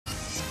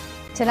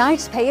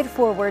Tonight's Pay It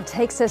Forward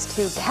takes us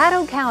to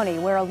Caddo County,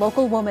 where a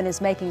local woman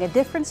is making a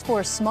difference for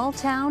a small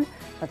town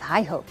with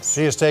high hopes.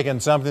 She has taken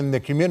something the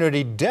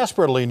community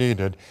desperately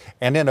needed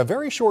and in a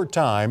very short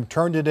time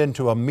turned it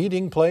into a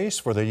meeting place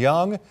for the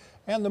young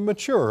and the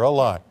mature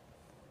alike.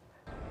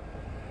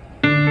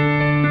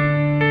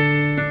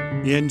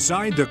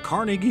 Inside the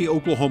Carnegie,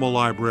 Oklahoma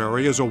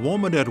Library is a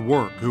woman at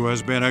work who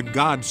has been a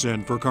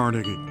godsend for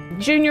Carnegie.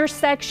 Junior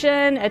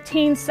section, a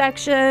teen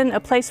section, a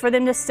place for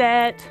them to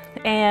sit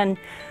and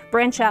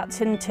branch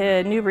out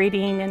into new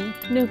reading and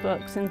new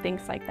books and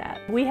things like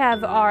that. We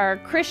have our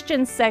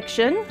Christian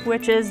section,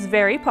 which is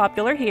very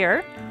popular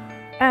here.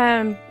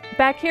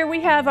 Back here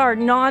we have our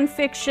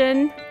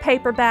nonfiction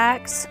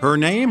paperbacks. Her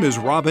name is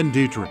Robin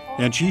Dietrich,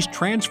 and she's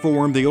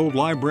transformed the old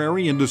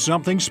library into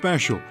something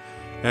special.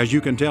 As you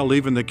can tell,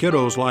 even the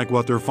kiddos like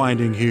what they're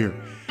finding here.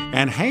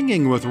 And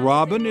hanging with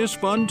Robin is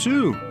fun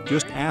too.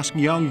 Just ask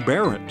young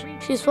Barrett.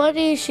 She's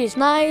funny, she's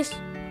nice,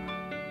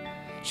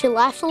 she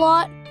laughs a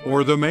lot.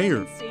 Or the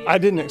mayor. I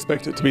didn't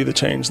expect it to be the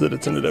change that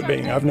it's ended up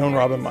being. I've known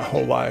Robin my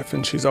whole life,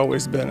 and she's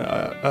always been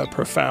a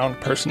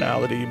profound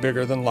personality,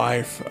 bigger than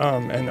life,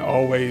 and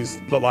always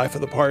the life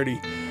of the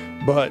party.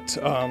 But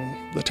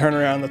the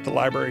turnaround that the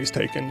library's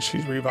taken,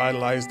 she's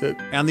revitalized it.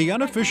 And the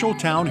unofficial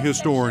town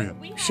historian.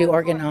 She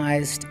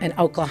organized an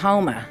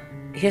Oklahoma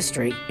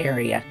history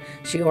area.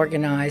 She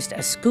organized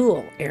a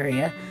school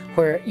area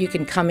where you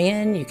can come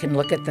in, you can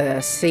look at the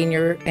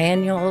senior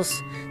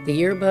annuals, the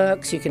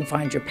yearbooks, you can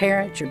find your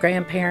parents, your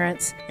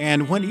grandparents.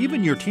 And when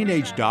even your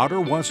teenage daughter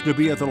wants to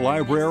be at the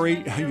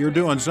library, you're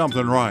doing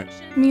something right.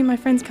 Me and my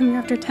friends come here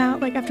after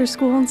town, like after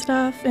school and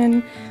stuff,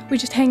 and we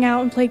just hang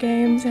out and play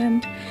games,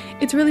 and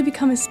it's really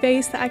become a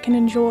space that I can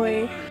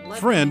enjoy.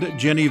 Friend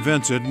Jenny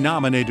Vincent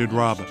nominated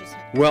Robin.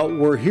 Well,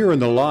 we're here in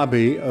the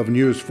lobby of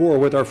News 4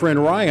 with our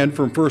friend Ryan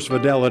from First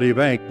Fidelity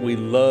Bank. We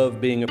love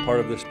being a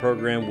part of this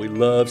program. We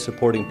love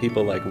supporting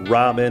people like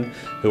Robin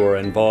who are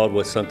involved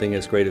with something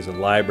as great as a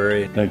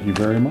library. Thank you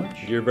very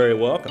much. You're very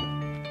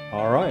welcome.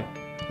 All right,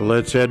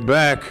 let's head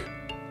back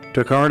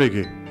to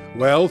Carnegie.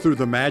 Well, through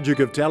the magic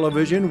of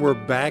television, we're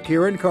back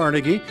here in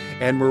Carnegie,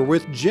 and we're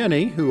with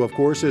Jenny, who, of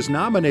course, has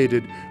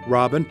nominated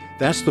Robin.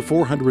 That's the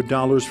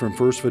 $400 from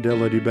First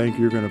Fidelity Bank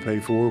you're going to pay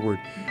forward.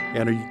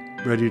 And are you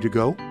ready to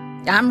go?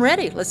 I'm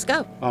ready. Let's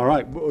go. All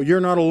right. Well, you're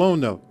not alone,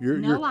 though.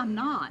 I'm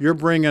not. You're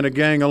bringing a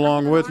gang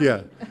along with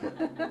you.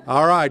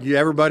 All right.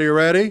 Everybody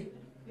ready?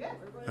 Yes.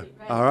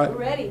 All right. We're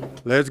ready.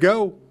 Let's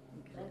go.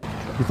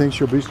 You think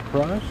she'll be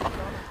surprised?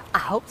 I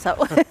hope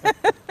so.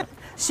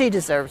 She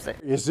deserves it.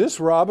 Is this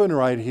Robin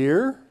right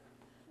here?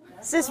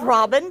 This is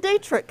Robin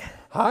Dietrich.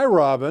 Hi,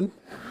 Robin.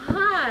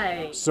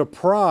 Hi.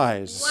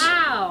 Surprise.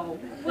 Wow.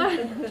 What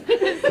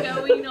is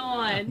going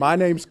on? My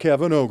name's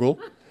Kevin Ogle.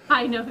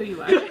 I know who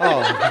you are.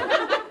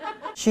 Oh.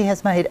 She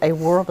has made a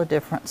world of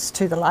difference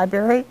to the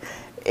library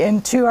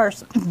and to our,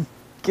 to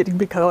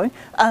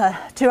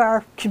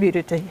our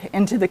community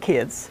and to the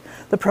kids.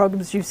 The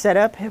programs you set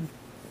up have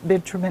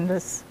been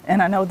tremendous,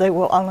 and I know they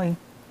will only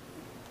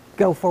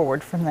go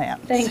forward from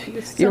that. Thank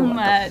you so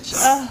much.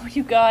 Oh,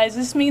 you guys,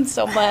 this means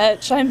so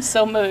much. I'm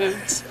so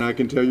moved. I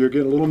can tell you're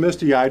getting a little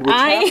misty-eyed, which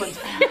happens.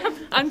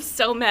 I'm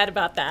so mad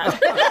about that.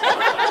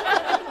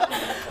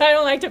 I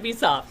don't like to be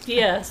soft.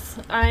 Yes,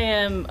 I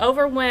am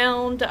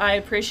overwhelmed. I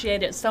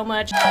appreciate it so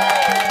much.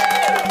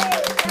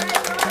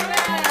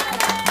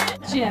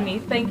 Jenny,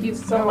 thank you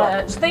so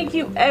much. Thank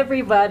you,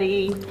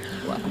 everybody.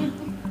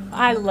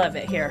 I love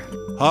it here.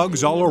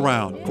 Hugs all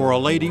around for a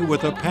lady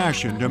with a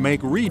passion to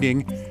make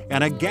reading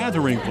and a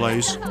gathering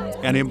place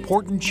an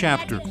important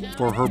chapter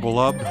for her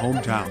beloved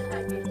hometown.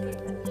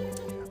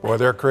 Well,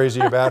 they're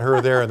crazy about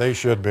her there, and they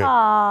should be.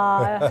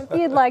 Aww. If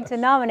you'd like to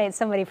nominate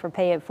somebody for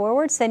Pay It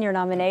Forward, send your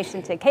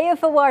nomination to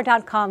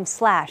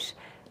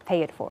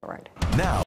kfor.com/payitforward. Now.